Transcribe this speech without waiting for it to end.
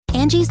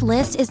Angie's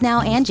List is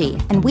now Angie,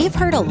 and we've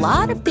heard a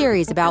lot of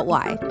theories about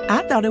why.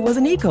 I thought it was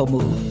an eco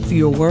move.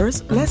 Fewer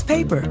words, less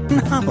paper.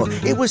 No,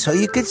 it was so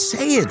you could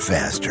say it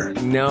faster.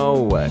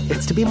 No,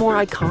 it's to be more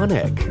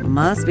iconic.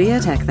 Must be a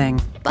tech thing.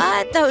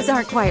 But those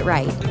aren't quite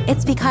right.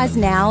 It's because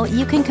now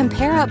you can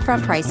compare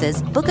upfront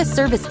prices, book a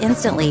service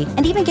instantly,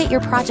 and even get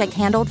your project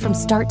handled from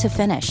start to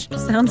finish.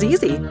 Sounds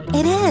easy.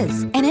 It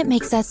is, and it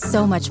makes us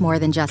so much more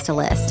than just a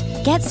list.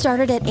 Get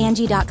started at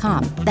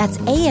Angie.com. That's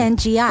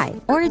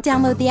ANGI, or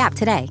download the app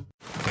today.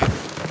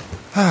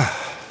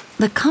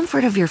 The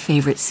comfort of your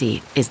favorite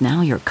seat is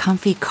now your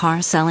comfy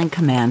car selling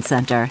command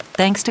center,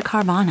 thanks to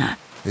Carvana.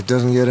 It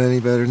doesn't get any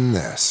better than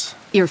this.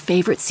 Your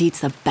favorite seat's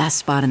the best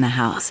spot in the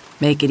house.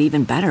 Make it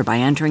even better by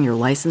entering your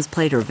license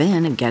plate or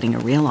VIN and getting a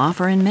real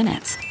offer in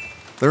minutes.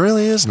 There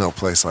really is no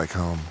place like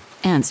home.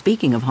 And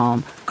speaking of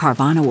home,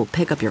 Carvana will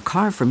pick up your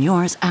car from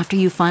yours after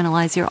you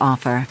finalize your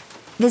offer.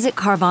 Visit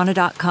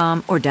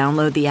Carvana.com or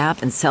download the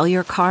app and sell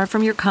your car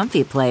from your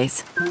comfy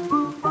place.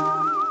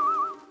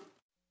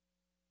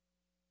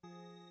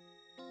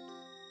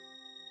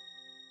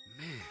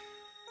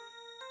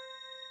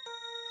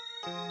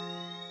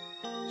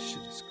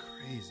 Shit is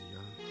crazy, yo.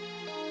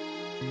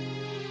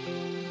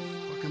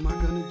 What am I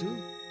gonna do?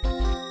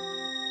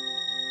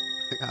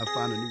 I gotta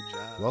find a new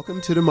job. Welcome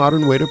to the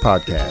Modern Waiter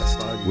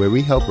Podcast, where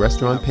we help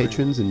restaurant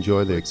patrons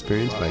enjoy their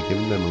experience by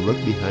giving them a look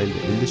behind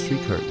the industry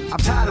curtain. I'm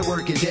tired of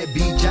working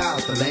deadbeat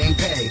jobs for lame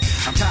pay.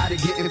 I'm tired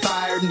of getting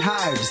fired and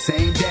hired the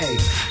same day.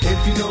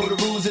 If you know the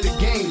rules of the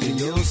game, then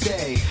you'll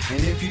stay.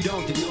 And if you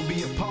don't, then you'll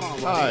be a pawn.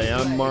 Hi,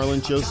 I'm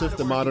Marlon Joseph,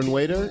 the Modern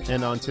Waiter,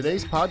 and on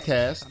today's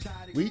podcast,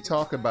 we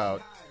talk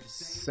about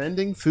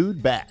sending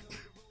food back.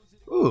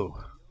 Ooh.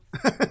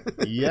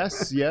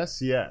 Yes.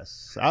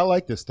 I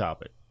like this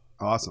topic.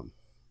 Awesome.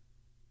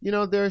 You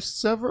know, there are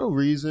several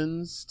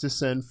reasons to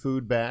send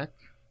food back.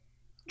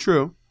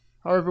 True.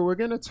 However, we're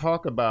going to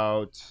talk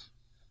about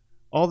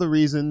all the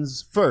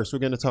reasons. First, we're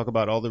going to talk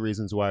about all the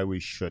reasons why we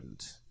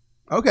shouldn't.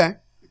 Okay.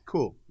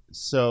 Cool.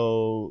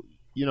 So,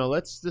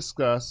 let's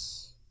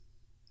discuss,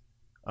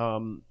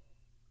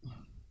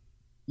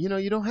 you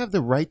don't have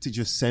the right to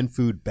just send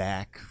food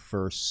back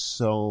for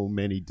so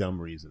many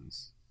dumb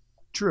reasons.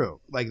 True.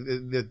 Like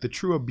the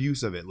true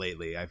abuse of it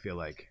lately, I feel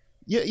like.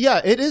 Yeah,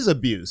 it is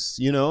abuse,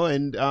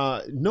 and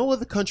no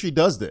other country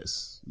does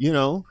this,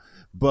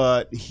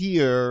 but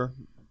here,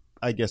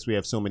 I guess we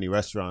have so many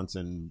restaurants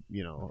and,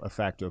 a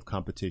factor of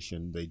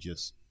competition, they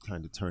just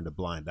kind of turned a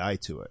blind eye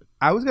to it.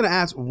 I was going to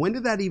ask, when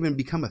did that even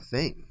become a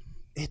thing?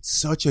 It's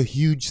such a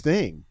huge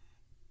thing,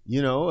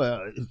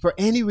 for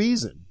any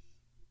reason.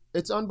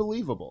 It's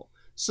unbelievable.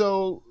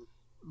 So,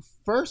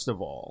 first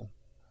of all,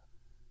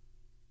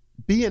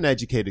 be an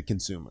educated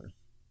consumer.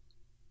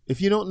 If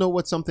you don't know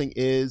what something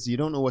is, you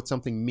don't know what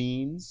something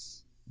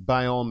means,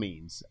 by all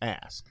means,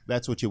 ask.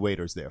 That's what your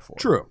waiter's there for.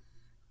 True.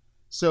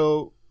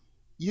 So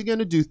you're going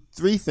to do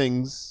three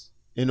things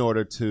in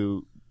order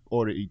to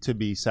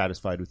be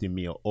satisfied with your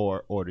meal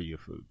or order your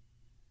food.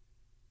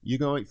 You're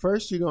going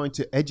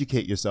to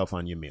educate yourself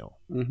on your meal.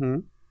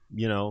 Mm-hmm.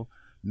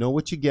 Know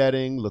what you're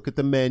getting, look at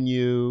the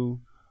menu,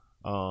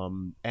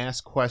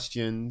 ask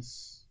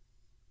questions,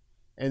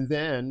 and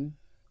then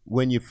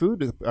when your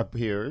food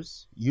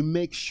appears, you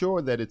make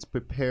sure that it's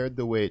prepared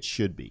the way it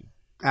should be.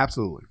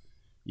 Absolutely.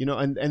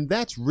 And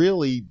that's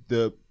really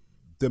the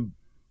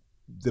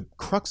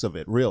crux of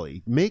it,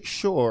 really. Make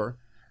sure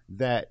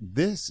that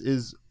this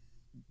is,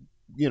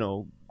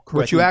 correct.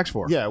 What you asked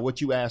for. Yeah, what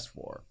you asked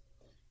for.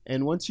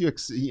 And once you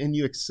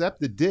accept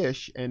the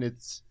dish, and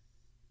it's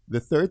the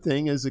third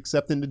thing is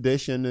accepting the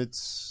dish and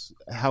it's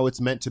how it's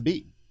meant to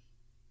be.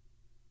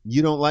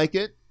 You don't like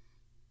it?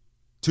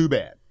 Too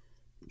bad.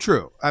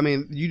 True. I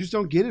mean, you just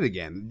don't get it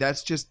again.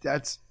 That's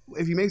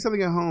if you make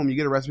something at home, you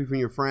get a recipe from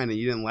your friend and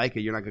you didn't like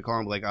it, you're not going to call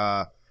him like,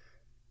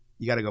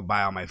 you got to go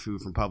buy all my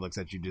food from Publix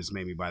that you just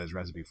made me buy this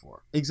recipe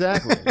for.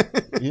 Exactly.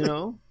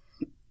 You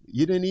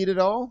didn't eat it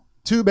all?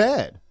 Too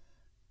bad.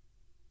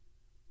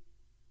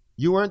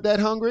 You weren't that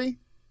hungry?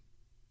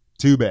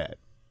 Too bad.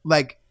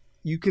 Like,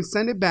 you can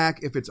send it back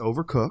if it's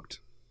overcooked,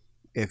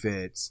 if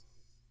it's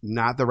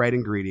not the right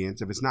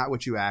ingredients, if it's not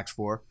what you asked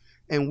for,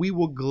 and we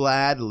will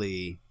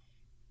gladly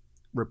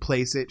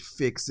replace it,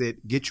 fix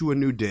it, get you a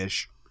new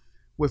dish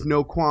with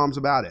no qualms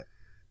about it.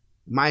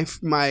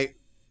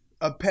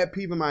 A pet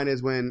peeve of mine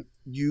is when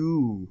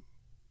you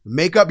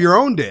make up your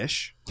own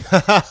dish,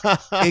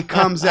 it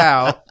comes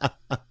out,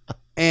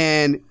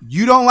 and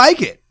you don't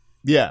like it.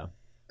 Yeah.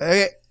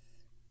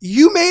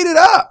 You made it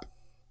up.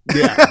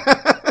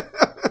 Yeah.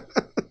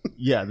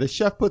 Yeah, the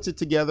chef puts it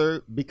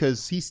together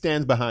because he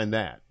stands behind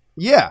that.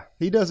 Yeah.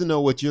 He doesn't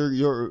know what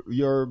your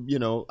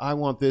I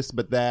want this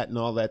but that and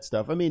all that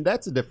stuff. I mean,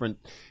 that's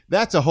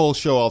a whole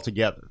show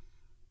altogether.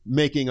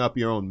 Making up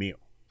your own meal.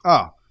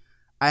 Oh,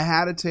 I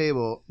had a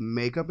table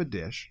make up a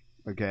dish,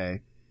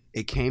 okay?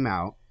 It came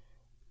out.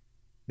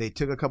 They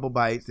took a couple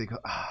bites. They go,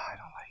 I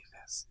don't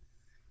like this.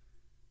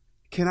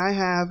 Can I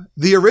have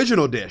the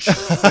original dish?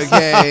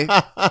 Okay.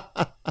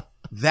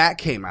 That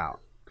came out.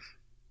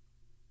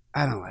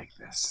 I don't like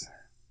this.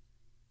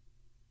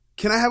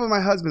 Can I have what my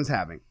husband's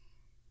having?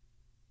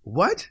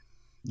 What?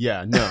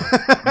 Yeah, no.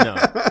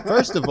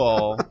 First of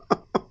all,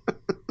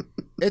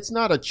 it's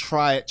not a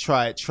try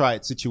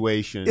it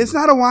situation. It's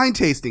not a wine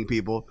tasting,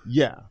 people.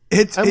 Yeah.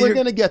 And we're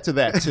going to get to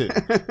that too.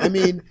 I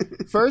mean,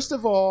 first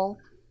of all,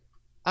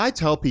 I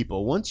tell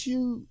people, once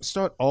you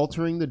start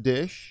altering the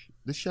dish,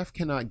 the chef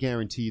cannot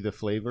guarantee the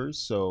flavors,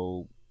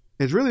 so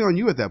it's really on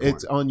you at that point.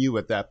 It's on you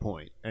at that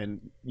point.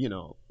 And,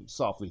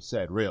 softly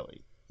said,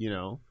 really,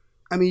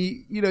 I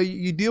mean,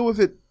 you deal with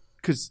it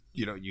because,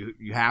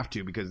 you have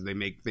to, because they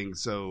make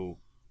things so,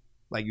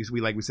 like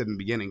we said in the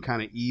beginning,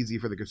 kind of easy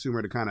for the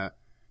consumer to kind of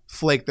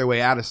flake their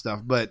way out of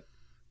stuff, but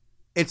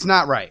it's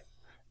not right.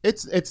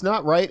 It's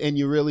not right, and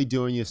you're really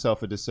doing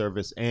yourself a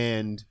disservice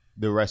and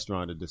the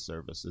restaurant a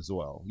disservice as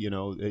well.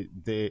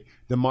 The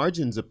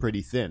margins are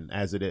pretty thin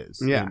as it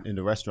is in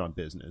the restaurant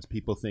business.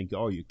 People think,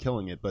 oh, you're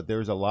killing it, but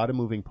there's a lot of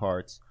moving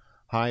parts.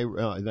 High,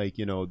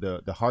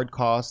 the hard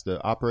costs,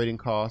 the operating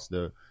costs,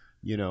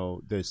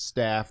 there's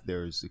staff,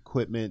 there's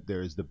equipment,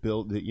 there's the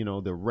build,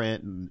 the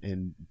rent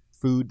and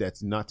food.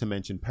 That's not to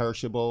mention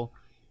perishable.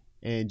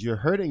 And you're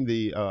hurting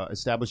the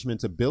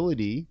establishment's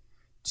ability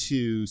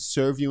to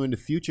serve you in the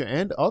future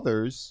and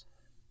others,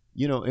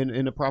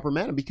 in a proper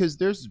manner. Because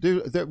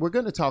we're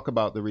going to talk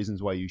about the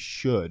reasons why you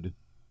should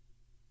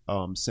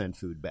send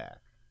food back.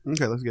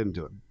 Okay, let's get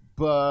into it.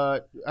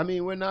 But I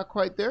mean, we're not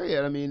quite there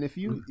yet. I mean, if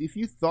you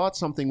thought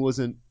something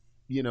wasn't,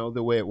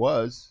 the way it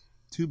was,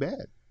 too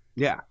bad.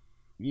 Yeah.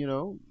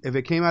 If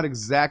it came out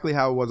exactly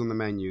how it was on the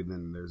menu,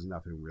 then there's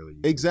nothing really.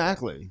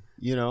 Exactly.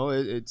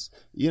 It's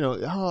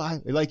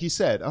like you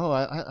said,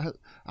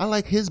 I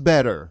like his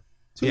better.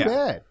 Too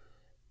bad.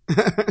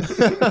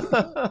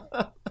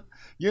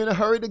 You're in a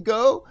hurry to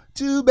go?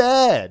 Too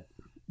bad.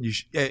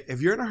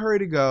 If you're in a hurry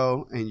to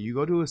go and you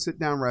go to a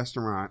sit-down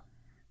restaurant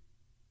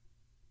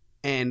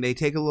and they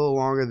take a little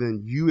longer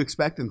than you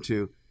expect them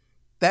to,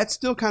 that's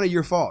still kind of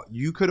your fault.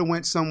 You could have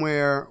went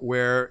somewhere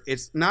where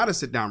it's not a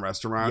sit-down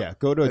restaurant. Yeah,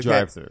 go to a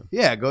drive-thru.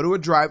 Yeah, go to a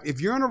drive.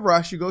 If you're in a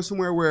rush, you go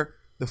somewhere where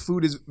the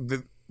food is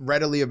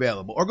readily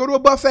available. Or go to a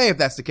buffet if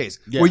that's the case,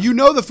 where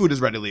the food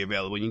is readily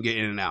available and you can get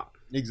in and out.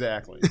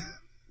 Exactly.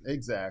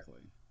 Exactly.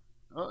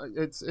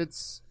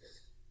 It's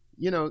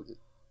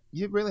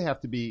you really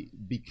have to be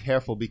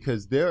careful,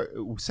 because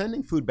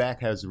sending food back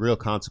has real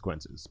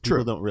consequences.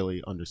 People don't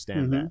really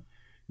understand that.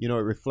 It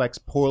reflects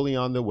poorly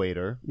on the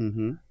waiter.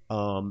 Mm-hmm.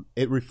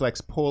 It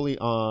reflects poorly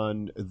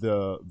on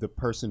the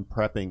person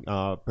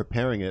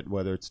preparing it,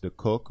 whether it's the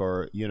cook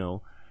or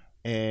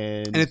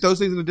and it throws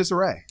things in a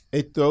disarray.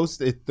 It throws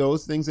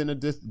things in a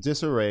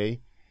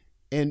disarray,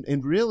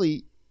 and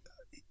really,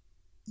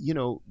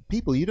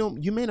 people,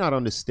 you may not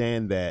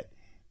understand that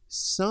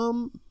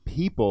some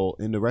people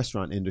in the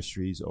restaurant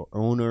industries or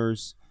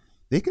owners,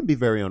 they can be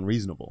very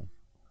unreasonable.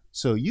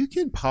 So you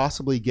can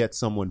possibly get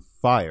someone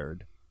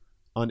fired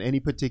on any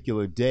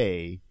particular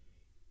day.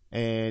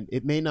 And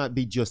it may not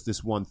be just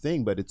this one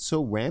thing, but it's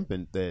so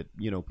rampant that,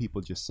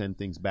 people just send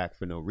things back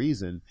for no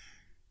reason.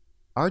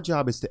 Our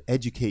job is to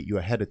educate you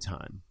ahead of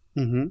time.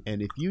 Mm-hmm.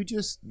 And if you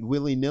just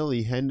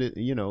willy-nilly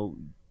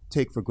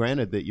take for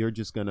granted that you're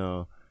just going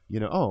to,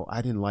 oh,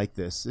 I didn't like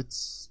this.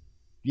 It's,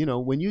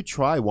 when you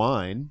try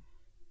wine,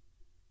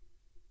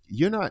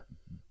 you're not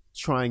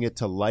trying it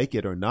to like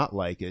it or not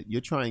like it.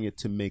 You're trying it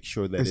to make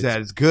sure that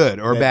it's good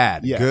or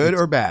bad. Yeah, good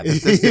or bad.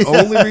 That's the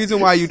only reason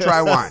why you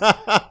try wine.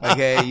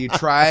 Okay, you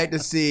try it to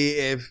see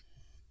if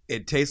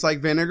it tastes like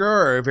vinegar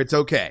or if it's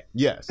okay.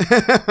 Yes,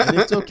 and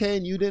it's okay,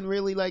 and you didn't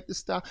really like the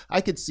style.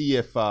 I could see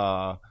if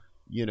the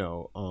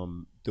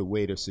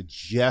waiter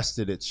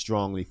suggested it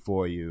strongly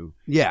for you.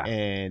 Yeah,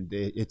 and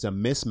it's a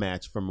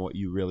mismatch from what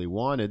you really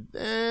wanted.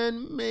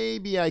 Then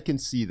maybe I can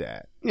see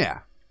that. Yeah.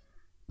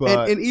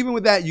 And even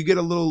with that, you get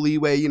a little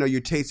leeway.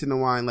 You're tasting the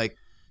wine. Like,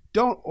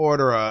 don't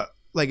order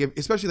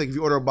especially if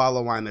you order a bottle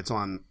of wine that's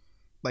on,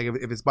 like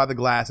if it's by the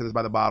glass and it's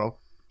by the bottle.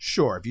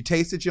 Sure, if you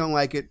taste it, you don't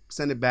like it,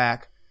 send it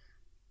back.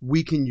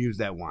 We can use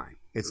that wine.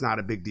 It's not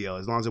a big deal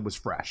as long as it was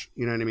fresh.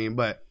 You know what I mean?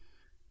 But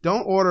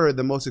don't order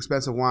the most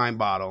expensive wine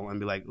bottle and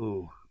be like,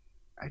 "Ooh,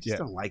 I just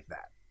don't like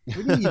that." What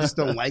do you mean you just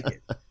don't like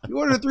it? You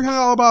ordered a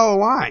 $300 bottle of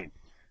wine.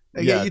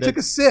 You took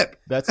a sip.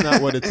 That's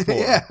not what it's for.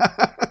 Yeah.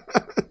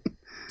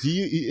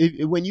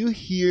 When you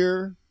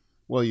hear,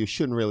 well, you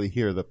shouldn't really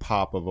hear the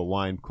pop of a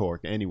wine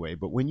cork anyway,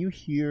 but when you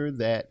hear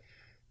that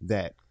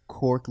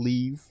cork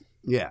leave,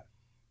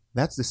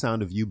 that's the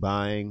sound of you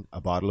buying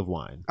a bottle of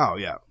wine. Oh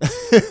yeah,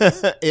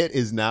 it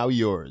is now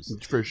yours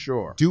for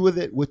sure. Do with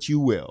it what you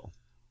will.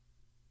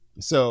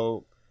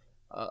 So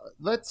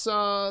let's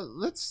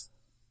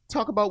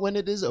talk about when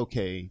it is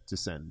okay to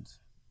send.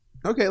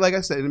 Okay, like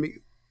I said,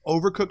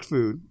 overcooked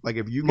food. Like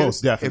if you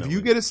definitely. If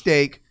you get a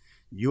steak,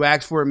 you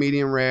ask for a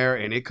medium rare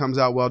and it comes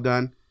out well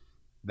done,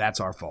 that's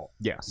our fault.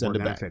 Yeah, send it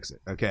back. We're gonna fix it.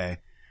 Okay.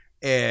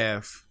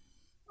 If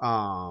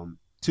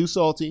too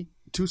salty.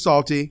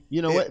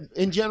 What?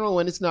 In general,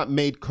 when it's not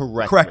made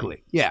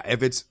correctly. Yeah.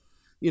 If it's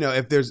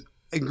if there's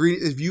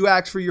ingredients, if you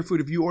asked for your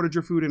food, if you ordered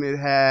your food and it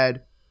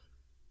had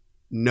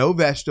no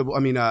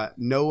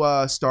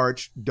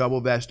starch,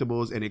 double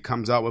vegetables, and it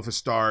comes out with a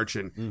starch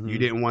and you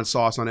didn't want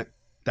sauce on it,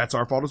 That's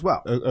our fault as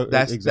well.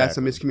 That's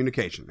a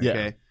miscommunication.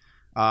 Okay.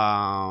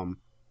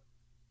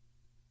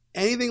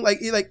 Anything like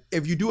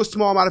if you do a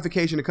small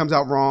modification, it comes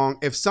out wrong.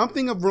 If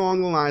something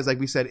along the lines, like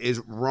we said, is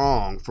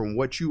wrong from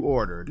what you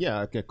ordered. Yeah,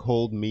 like a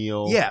cold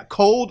meal. Yeah,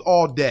 cold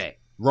all day.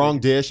 Wrong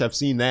dish. I've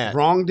seen that.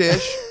 Wrong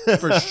dish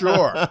for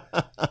sure.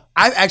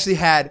 I've actually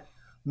had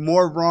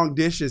more wrong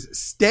dishes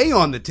stay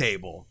on the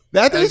table.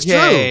 That is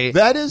true.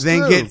 That is true.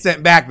 Then get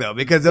sent back though,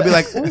 because they'll be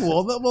like,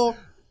 "Oh, well,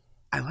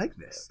 I like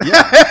this."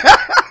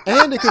 Yeah.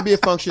 And it could be a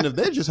function of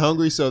they're just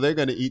hungry, so they're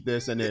going to eat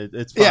this, and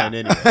it's fine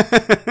anyway.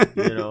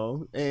 You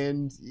know,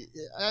 and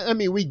I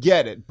mean, we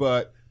get it,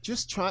 but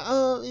just try.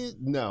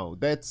 No,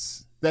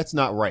 that's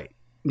not right.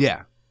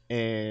 Yeah,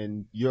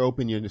 and you're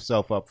opening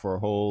yourself up for a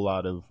whole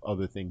lot of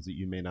other things that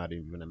you may not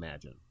even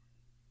imagine.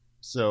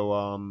 So,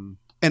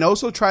 and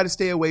also try to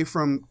stay away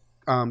from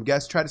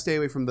guests. Try to stay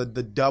away from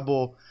the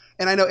double.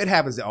 And I know it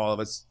happens to all of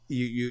us.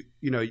 You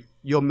know,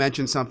 you'll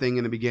mention something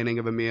in the beginning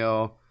of a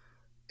meal.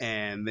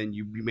 And then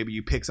maybe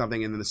you pick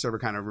something, and then the server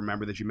kind of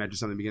remember that you mentioned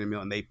something at the beginning of the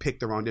meal, and they pick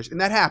the wrong dish,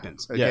 and that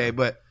happens. Okay, yeah.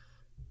 But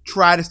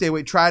try to stay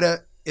away. Try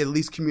to at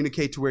least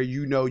communicate to where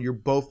you're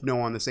both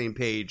on the same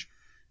page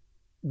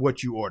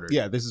what you ordered.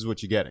 Yeah, this is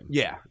what you're getting.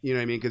 Yeah, you know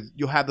what I mean? Because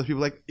you'll have those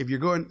people if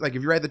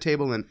you're at the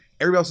table and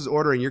everybody else is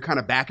ordering, you're kind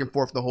of back and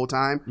forth the whole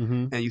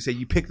time, and you say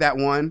you pick that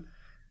one,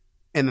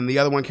 and then the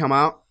other one come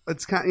out.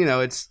 It's kind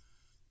of it's.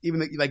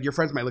 Even like your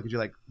friends might look at you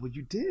like, well,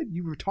 you did.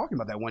 You were talking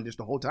about that one just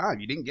the whole time.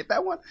 You didn't get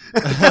that one.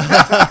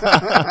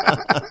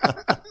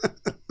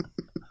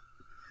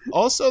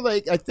 Also,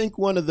 like I think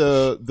one of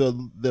the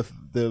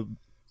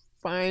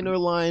finer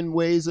line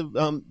ways of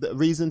the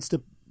reasons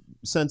to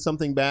send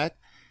something back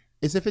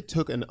is if it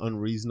took an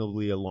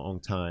unreasonably a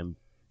long time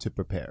to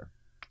prepare,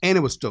 and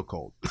it was still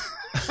cold.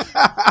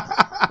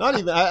 Not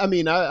even. I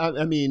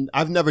mean,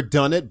 I've never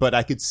done it, but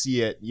I could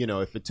see it. You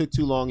know, if it took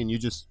too long and you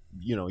just,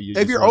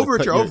 if you're over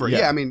it, you're over.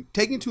 Yeah, I mean,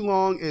 taking too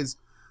long is.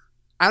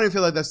 I don't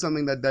feel like that's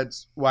something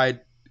that's why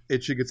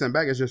it should get sent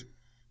back. It's just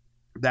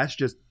that's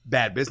just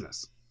bad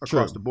business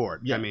across the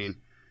board. Yeah, I mean,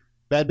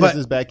 bad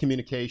business, bad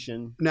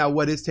communication. Now,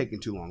 what is taking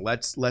too long?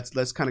 Let's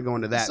kind of go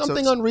into that.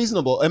 Something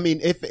unreasonable. I mean,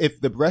 if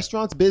the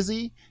restaurant's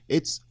busy,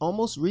 it's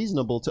almost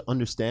reasonable to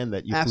understand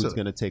that your food's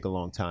going to take a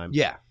long time.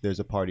 Yeah, there's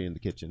a party in the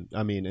kitchen.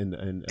 I mean,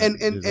 and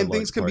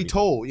things can be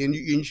told, and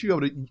you should be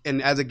able to.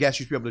 And as a guest,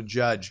 you should be able to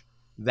judge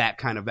that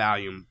kind of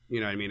volume. You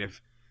know what I mean?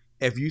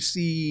 If you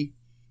see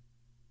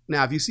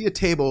a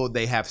table,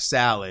 they have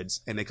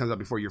salads, and it comes up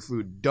before your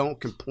food, don't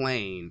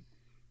complain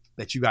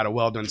that you got a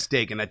well-done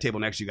steak and that table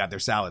next to you got their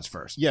salads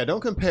first. Yeah,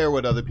 don't compare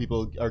what other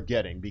people are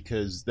getting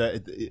because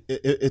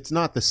it's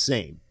not the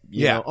same.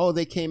 You know, oh,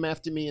 they came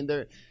after me, and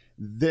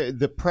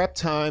the prep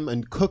time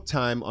and cook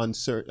time on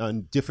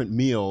different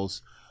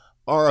meals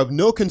are of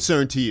no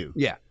concern to you.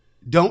 Yeah,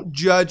 don't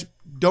judge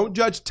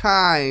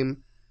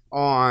time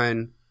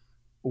on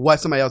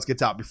what somebody else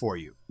gets out before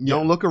you. Yeah.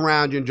 Don't look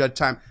around you and judge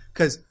time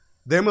because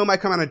their meal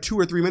might come out in 2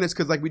 or 3 minutes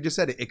because, like we just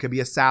said, it could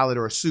be a salad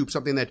or a soup,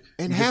 something that.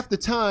 And half the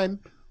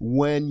time.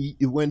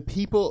 When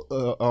people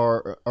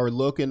are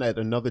looking at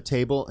another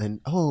table and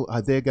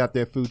they got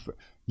their food,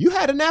 you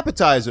had an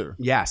appetizer.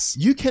 Yes,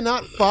 you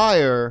cannot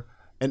fire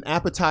an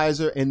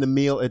appetizer and the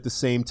meal at the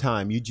same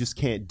time. You just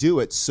can't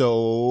do it.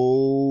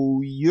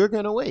 So you're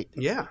gonna wait.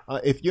 Yeah.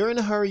 If you're in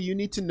a hurry, you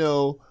need to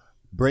know.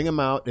 Bring them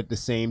out at the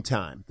same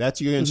time. That's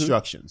your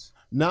instructions.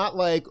 Not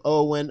like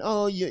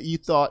you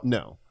thought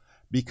no,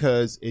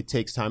 because it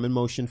takes time and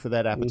motion for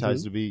that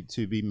appetizer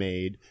to be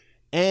made,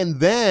 and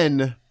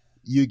then.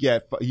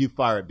 You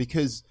fire it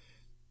because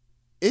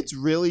it's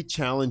really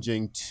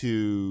challenging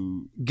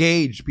to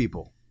gauge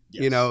people,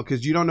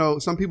 because you don't know.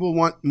 Some people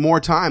want more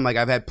time. Like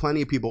I've had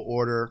plenty of people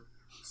order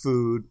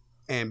food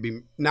and be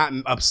not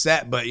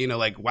upset, but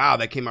like, wow,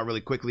 that came out really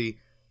quickly,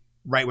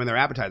 right when their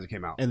appetizer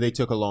came out, and they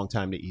took a long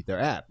time to eat their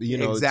app.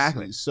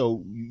 Exactly.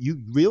 So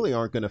you really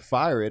aren't going to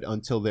fire it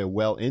until they're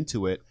well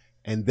into it,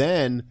 and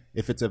then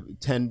if it's a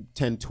 10,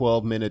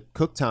 12 minute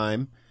cook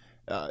time.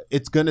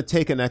 It's going to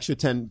take an extra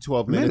 10,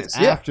 12 minutes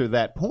after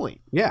that point.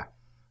 Yeah.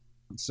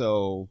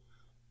 So,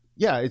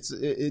 yeah, it's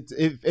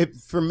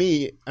for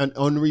me, an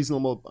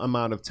unreasonable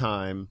amount of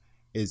time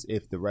is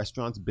if the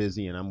restaurant's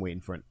busy and I'm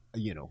waiting for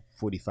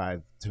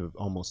 45 to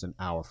almost an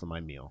hour for my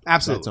meal.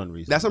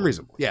 Absolutely. That's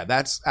unreasonable. Yeah,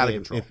 that's out of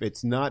control. If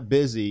it's not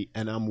busy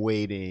and I'm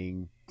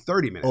waiting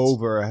 30 minutes.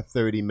 Over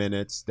 30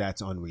 minutes, that's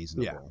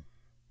unreasonable. Yeah.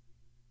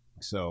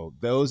 So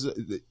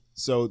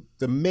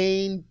the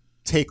main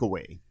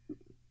takeaway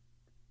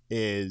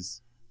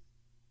is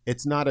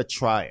it's not a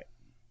try it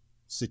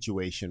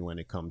situation when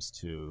it comes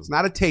to... It's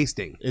not a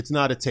tasting. It's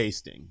not a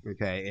tasting.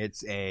 Okay,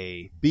 it's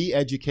a... Be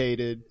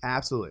educated.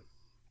 Absolutely.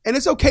 And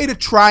it's okay to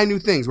try new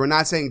things. We're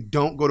not saying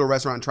don't go to a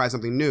restaurant and try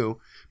something new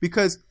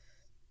because...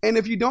 And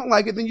if you don't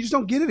like it, then you just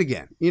don't get it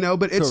again.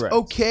 But it's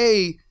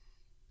okay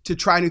to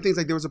try new things.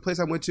 Like there was a place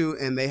I went to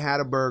and they had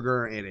a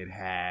burger and it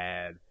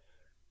had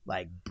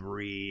like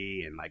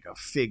brie and like a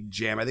fig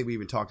jam. I think we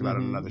even talked about it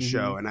on another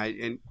show. And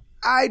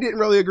I didn't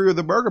really agree with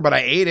the burger, but I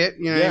ate it.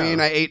 You know what I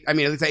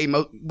mean? At least I ate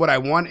what I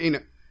want.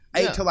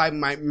 I ate till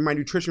my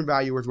nutrition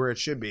value was where it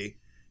should be,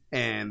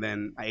 and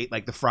then I ate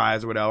like the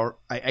fries or whatever.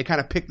 I kind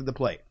of picked at the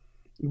plate,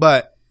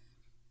 but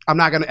I'm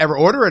not going to ever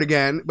order it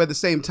again. But at the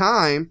same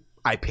time,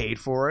 I paid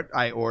for it.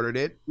 I ordered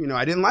it.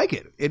 I didn't like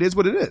it. It is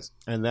what it is.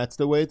 And that's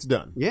the way it's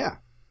done. Yeah.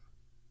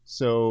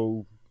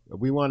 So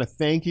we want to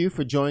thank you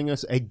for joining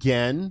us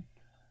again.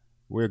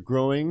 We're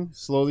growing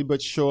slowly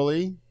but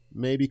surely,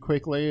 maybe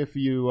quickly if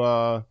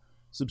you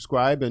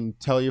subscribe and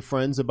tell your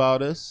friends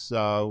about us.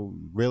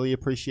 Really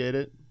appreciate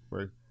it.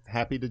 We're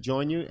happy to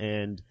join you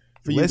and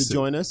for you to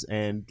join us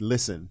and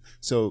listen.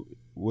 So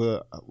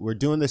we're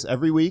doing this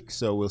every week,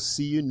 so we'll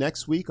see you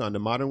next week on the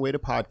Modern Waiter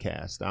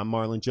Podcast. I'm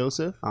Marlon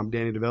Joseph. I'm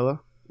Danny DeVilla.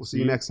 We'll see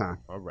you next time.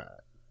 All right.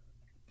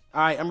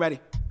 All right, I'm ready.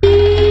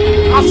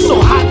 I'm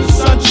so hot the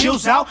sun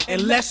chills out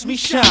and lets me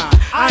shine.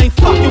 I ain't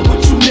fucking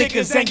with you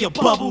niggas and your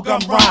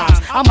bubblegum rhymes.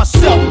 I'm a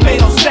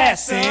self-made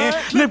assassin,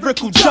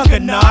 lyrical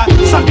juggernaut,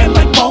 something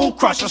like Bone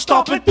Crusher,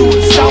 stomping through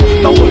the south,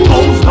 throwing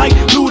bows like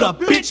Luda.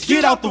 Bitch,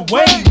 get out the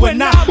way.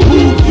 When I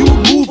move, you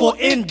move or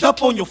end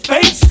up on your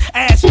face.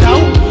 Ass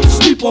down,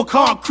 sleep on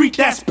concrete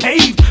that's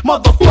paved.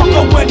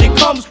 Motherfucker, when it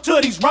comes to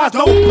these rhymes,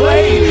 don't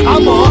play.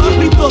 I'm a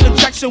lethal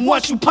injection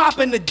once you pop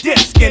in the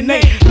disc, and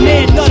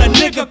ain't another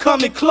nigga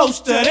coming close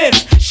to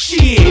this.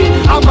 Shit,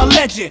 I'm a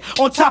legend.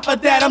 On top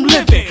of that, I'm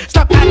living.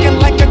 Stop acting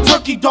like a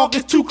turkey dog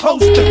is too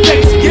close to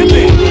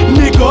Thanksgiving.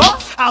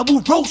 Nigga, I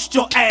will roast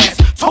your ass,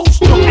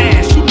 toast your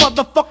ass. You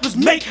motherfuckers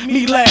make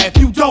me laugh.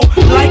 You don't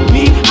like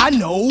me, I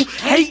know.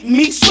 Hate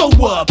me, so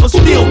what? But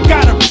still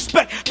gotta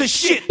respect the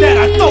shit that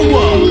I throw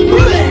up.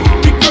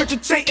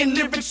 Regurgitating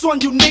lyrics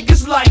on you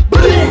niggas like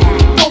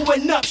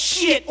throwing up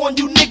shit on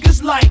you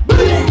niggas like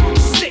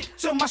sick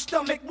to my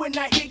stomach when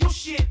I hear your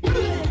shit.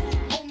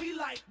 On me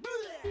like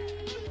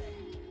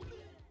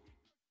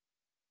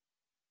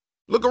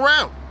Look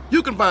around.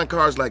 You can find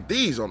cars like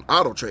these on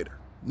AutoTrader.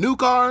 New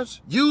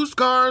cars, used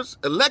cars,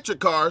 electric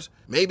cars,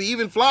 maybe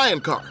even flying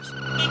cars.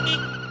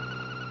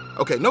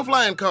 Okay, no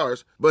flying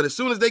cars, but as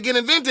soon as they get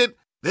invented,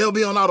 they'll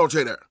be on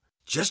AutoTrader.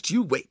 Just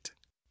you wait.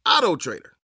 AutoTrader.